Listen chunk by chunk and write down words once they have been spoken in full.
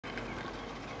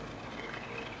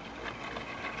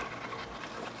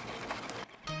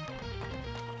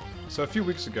So a few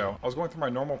weeks ago, I was going through my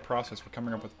normal process for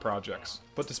coming up with projects,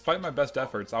 but despite my best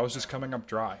efforts, I was just coming up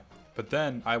dry. But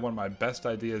then, I had one of my best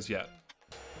ideas yet.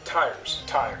 Tires.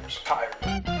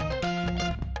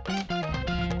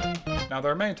 Now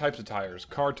there are many types of tires: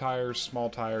 car tires, small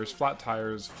tires, flat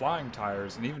tires, flying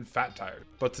tires, and even fat tires.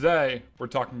 But today, we're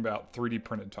talking about 3D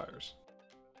printed tires.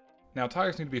 Now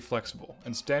tires need to be flexible,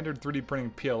 and standard 3D printing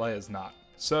PLA is not.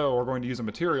 So we're going to use a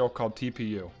material called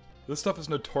TPU. This stuff is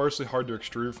notoriously hard to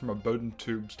extrude from a Bowden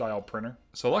tube style printer.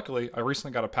 So luckily, I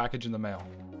recently got a package in the mail.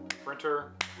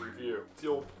 Printer review. It's the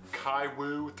old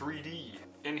Kaiwoo 3D.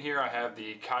 In here I have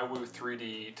the Kaiwoo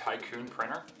 3D Tycoon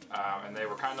printer, and they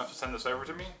were kind enough to send this over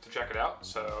to me to check it out,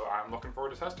 so I'm looking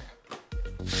forward to testing it.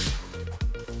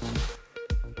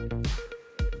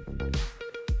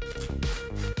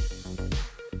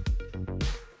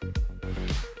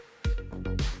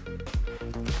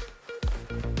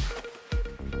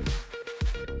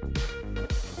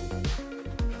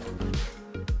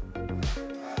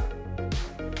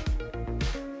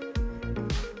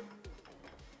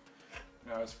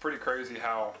 It's pretty crazy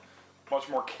how much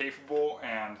more capable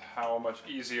and how much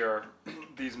easier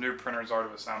these new printers are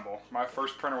to assemble. My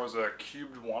first printer was a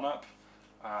cubed 1-up.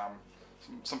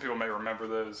 Some people may remember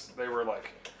those. They were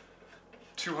like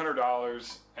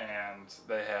 $200 and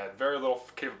they had very little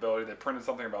capability. They printed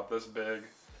something about this big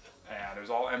and it was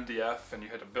all MDF and you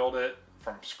had to build it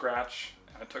from scratch.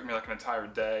 And it took me like an entire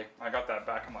day. I got that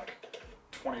back in like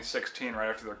 2016 right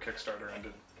after their Kickstarter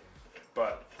ended.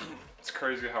 But it's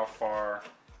crazy how far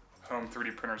home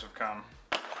 3D printers have come.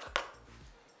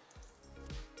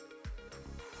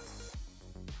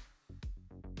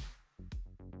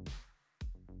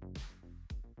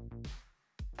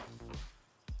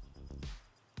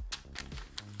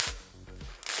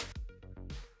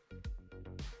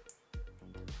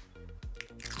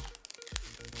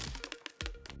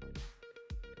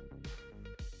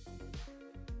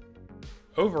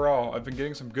 Overall, I've been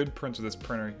getting some good prints with this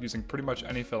printer using pretty much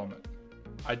any filament.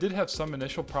 I did have some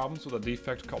initial problems with a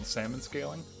defect called salmon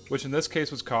scaling, which in this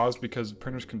case was caused because the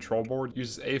printer's control board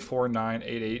uses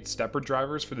A4988 stepper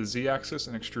drivers for the Z-axis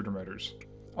and extruder motors.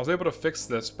 I was able to fix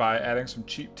this by adding some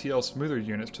cheap TL smoother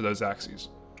units to those axes.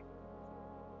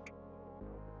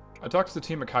 I talked to the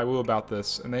team at Kaiwoo about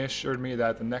this, and they assured me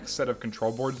that the next set of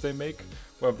control boards they make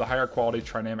will have the higher quality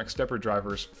Trinamic stepper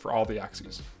drivers for all the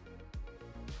axes.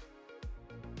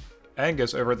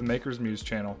 Angus over at the Maker's Muse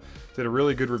channel did a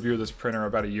really good review of this printer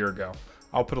about a year ago.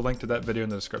 I'll put a link to that video in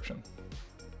the description.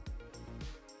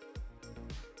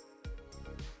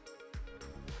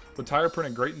 The tire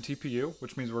printed great in TPU,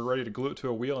 which means we're ready to glue it to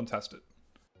a wheel and test it.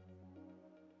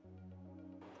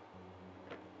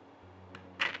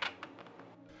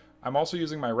 I'm also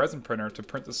using my resin printer to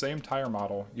print the same tire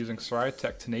model using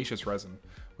Soriatec Tenacious resin,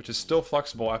 which is still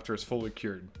flexible after it's fully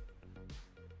cured.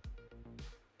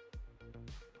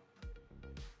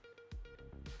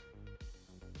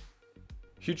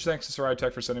 Huge thanks to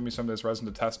Soriatec for sending me some of this resin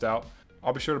to test out.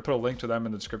 I'll be sure to put a link to them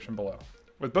in the description below.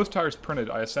 With both tires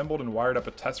printed, I assembled and wired up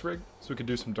a test rig so we could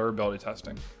do some durability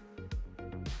testing.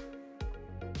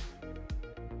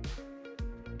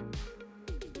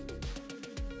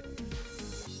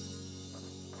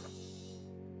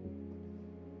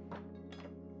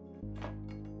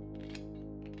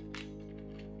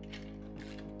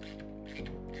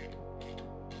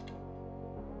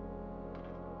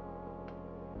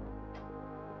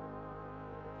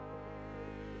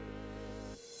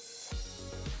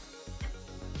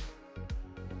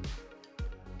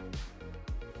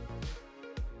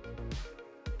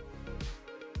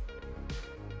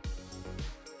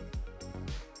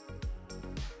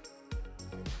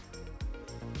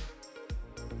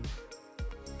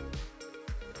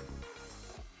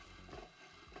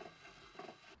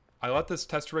 I let this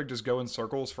test rig just go in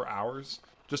circles for hours,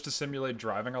 just to simulate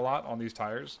driving a lot on these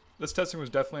tires. This testing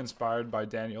was definitely inspired by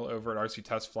Daniel over at RC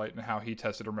Test Flight and how he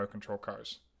tested remote control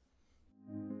cars.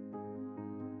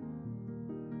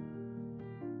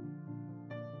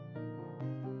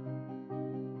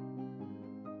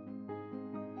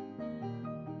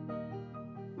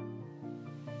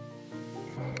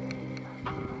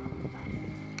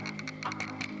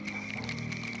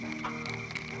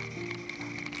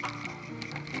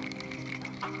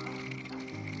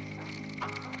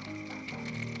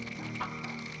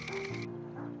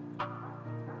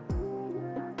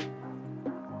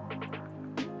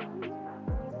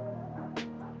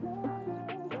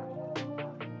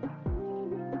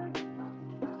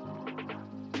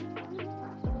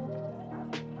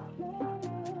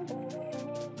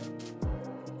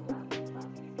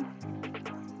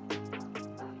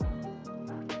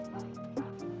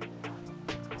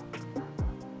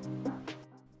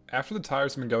 After the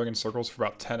tires had been going in circles for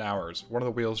about 10 hours, one of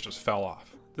the wheels just fell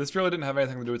off. This really didn't have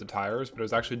anything to do with the tires, but it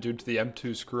was actually due to the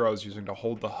M2 screw I was using to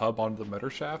hold the hub onto the motor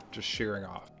shaft just shearing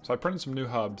off. So I printed some new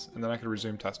hubs, and then I could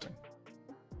resume testing.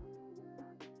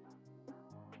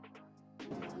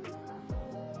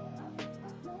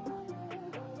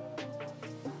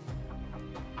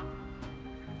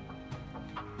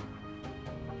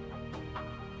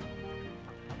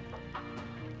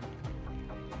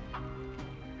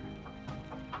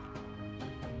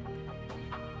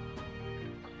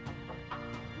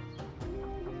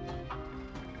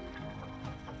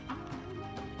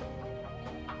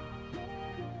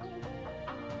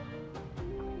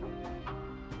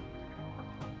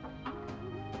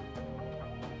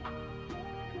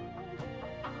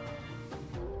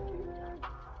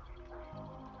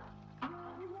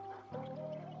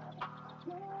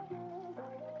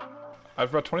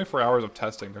 After about 24 hours of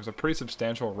testing, there's a pretty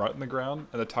substantial rut in the ground,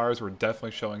 and the tires were definitely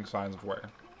showing signs of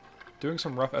wear. Doing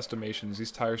some rough estimations,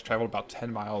 these tires traveled about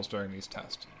 10 miles during these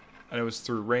tests, and it was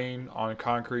through rain, on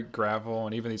concrete, gravel,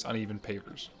 and even these uneven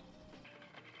pavers.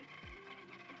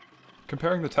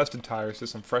 Comparing the tested tires to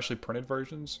some freshly printed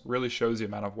versions really shows the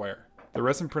amount of wear. The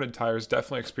resin printed tires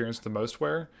definitely experienced the most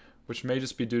wear, which may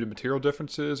just be due to material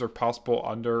differences or possible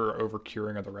under or over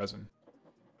curing of the resin.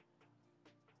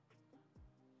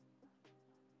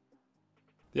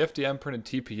 The FDM printed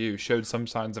TPU showed some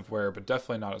signs of wear, but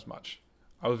definitely not as much.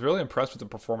 I was really impressed with the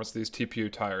performance of these TPU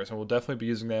tires, and will definitely be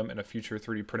using them in a future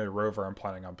 3D printed rover I'm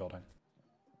planning on building.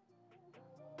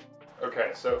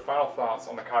 Okay, so final thoughts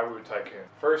on the Kaiwu Tycoon.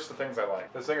 First, the things I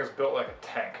like. This thing is built like a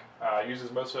tank. It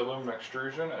uses mostly aluminum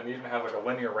extrusion, and even has like a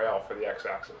linear rail for the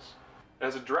x-axis. It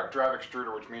has a direct drive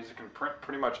extruder, which means it can print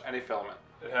pretty much any filament.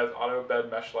 It has auto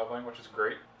bed mesh leveling, which is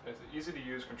great. It's an easy to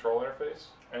use control interface,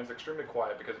 and it's extremely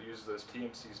quiet because it uses those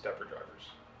TMC stepper drivers.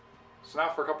 So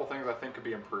now for a couple things I think could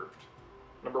be improved.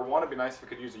 Number one, it'd be nice if it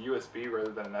could use a USB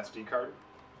rather than an SD card.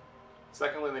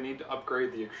 Secondly, they need to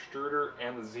upgrade the extruder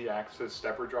and the Z-axis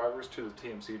stepper drivers to the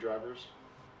TMC drivers.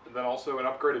 And then also an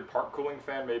upgraded part cooling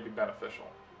fan may be beneficial,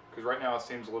 because right now it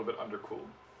seems a little bit undercooled.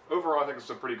 Overall, I think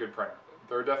it's a pretty good printer.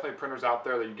 There are definitely printers out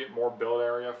there that you get more build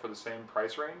area for the same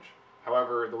price range.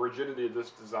 However, the rigidity of this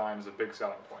design is a big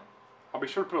selling point. I'll be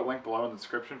sure to put a link below in the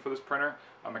description for this printer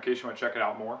in case you want to check it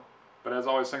out more. But as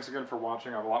always, thanks again for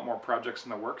watching. I have a lot more projects in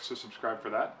the works, so subscribe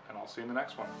for that, and I'll see you in the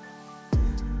next one.